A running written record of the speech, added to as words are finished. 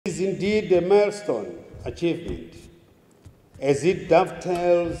indeed a milestone achievement, as it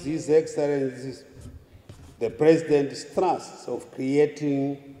dovetails His Excellency the President's thrust of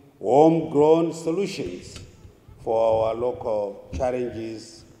creating homegrown solutions for our local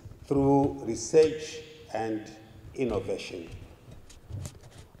challenges through research and innovation.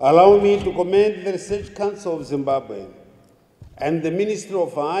 Allow me to commend the Research Council of Zimbabwe and the Ministry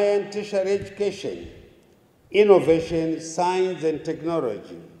of Higher and Tertiary Education, Innovation, Science and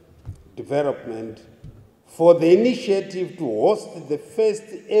Technology Development for the initiative to host the first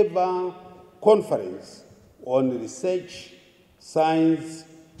ever conference on research, science,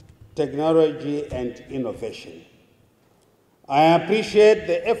 technology and innovation. I appreciate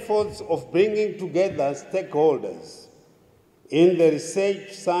the efforts of bringing together stakeholders in the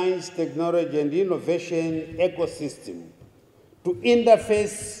research, science, technology and innovation ecosystem to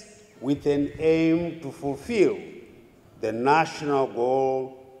interface with an aim to fulfill the national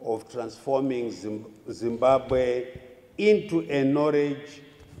goal of transforming Zimbabwe into a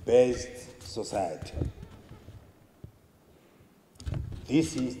knowledge-based society.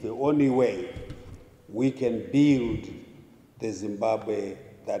 This is the only way we can build the Zimbabwe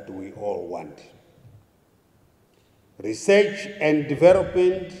that we all want. Research and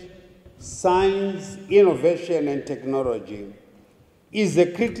development, science, innovation and technology is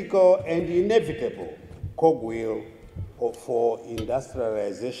a critical and inevitable cogwheel for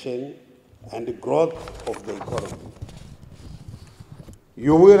industrialization and growth of the economy.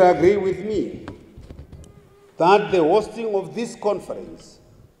 You will agree with me that the hosting of this conference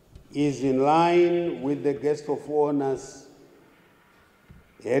is in line with the Guest of Honor's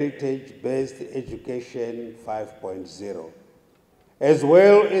Heritage-Based Education 5.0, as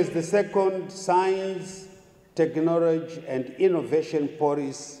well as the second Science, Technology and Innovation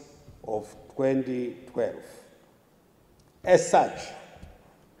Policy of 2012. As such,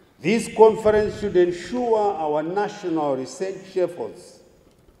 this conference should ensure our national research efforts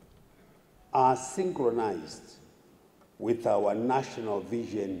are synchronized with our National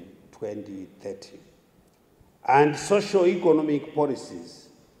Vision 2030 and socio-economic policies,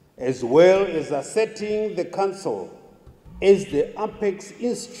 as well as asserting the Council as the apex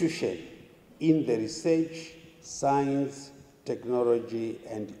institution in the research, science, technology,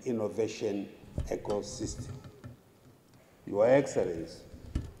 and innovation ecosystem. Your Excellency,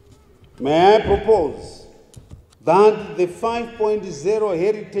 may I propose that the 5.0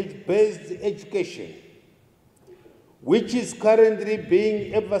 heritage-based education, which is currently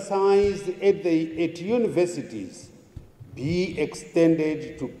being emphasized at universities, be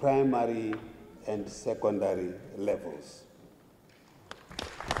extended to primary and secondary levels.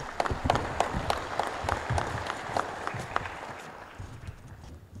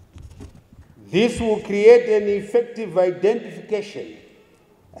 This will create an effective identification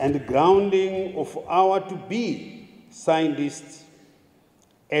and grounding of our to-be scientists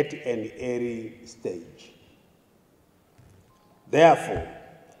at an early stage. Therefore,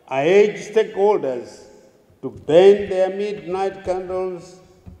 I urge stakeholders to burn their midnight candles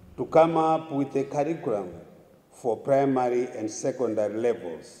to come up with a curriculum for primary and secondary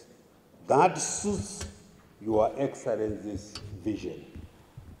levels that suits Your Excellency's vision.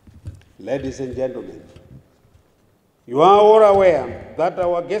 Ladies and gentlemen, you are all aware that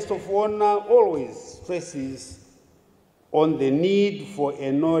our Guest of Honor always stresses on the need for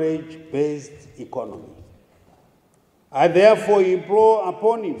a knowledge-based economy. I therefore implore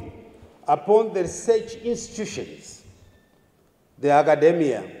upon the research institutions, the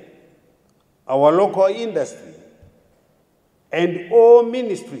academia, our local industry, and all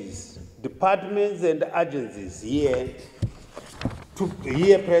ministries, departments, and agencies here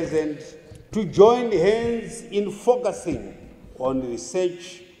present to join hands in focusing on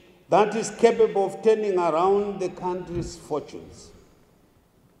research that is capable of turning around the country's fortunes.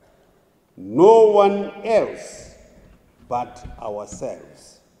 No one else but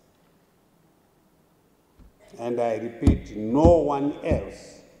ourselves. And I repeat, no one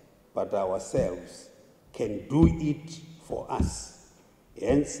else but ourselves can do it for us.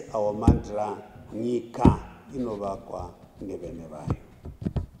 Hence our mantra, Nika inovakwa nevenevayo.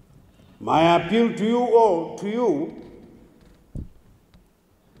 My appeal to you all,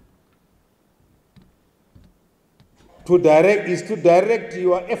 is to direct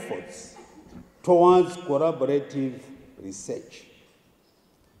your efforts towards collaborative research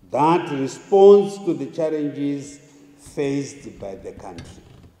that responds to the challenges faced by the country.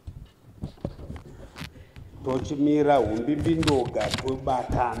 Tochimira umbibindoga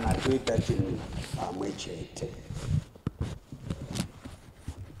tubatana tuita chini amwechete.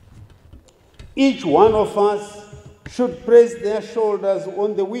 Each one of us should place their shoulders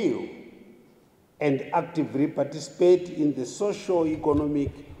on the wheel and actively participate in the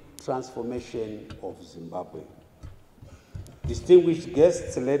socio-economic transformation of Zimbabwe. Distinguished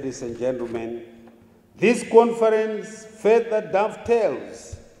guests, ladies and gentlemen, this conference further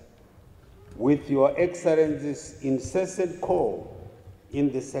dovetails with Your Excellency's incessant call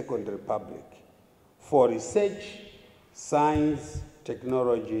in the Second Republic for research, science,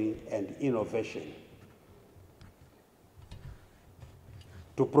 technology, and innovation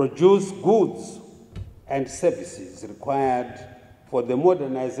to produce goods and services required for the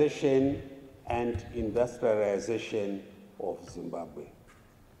modernization and industrialization of Zimbabwe.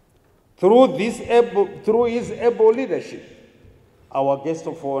 Through his able leadership, our guest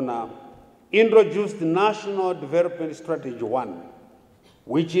of honor introduced National Development Strategy 1,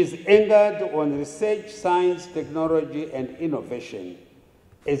 which is anchored on research, science, technology, and innovation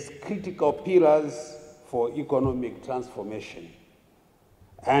as critical pillars for economic transformation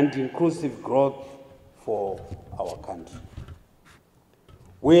and inclusive growth for our country.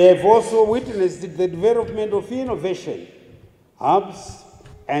 We have also witnessed the development of innovation hubs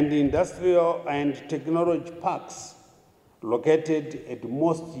and industrial and technology parks located at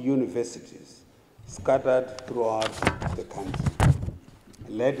most universities scattered throughout the country.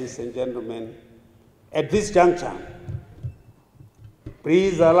 Ladies and gentlemen, at this juncture,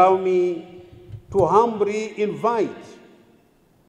 please allow me to humbly invite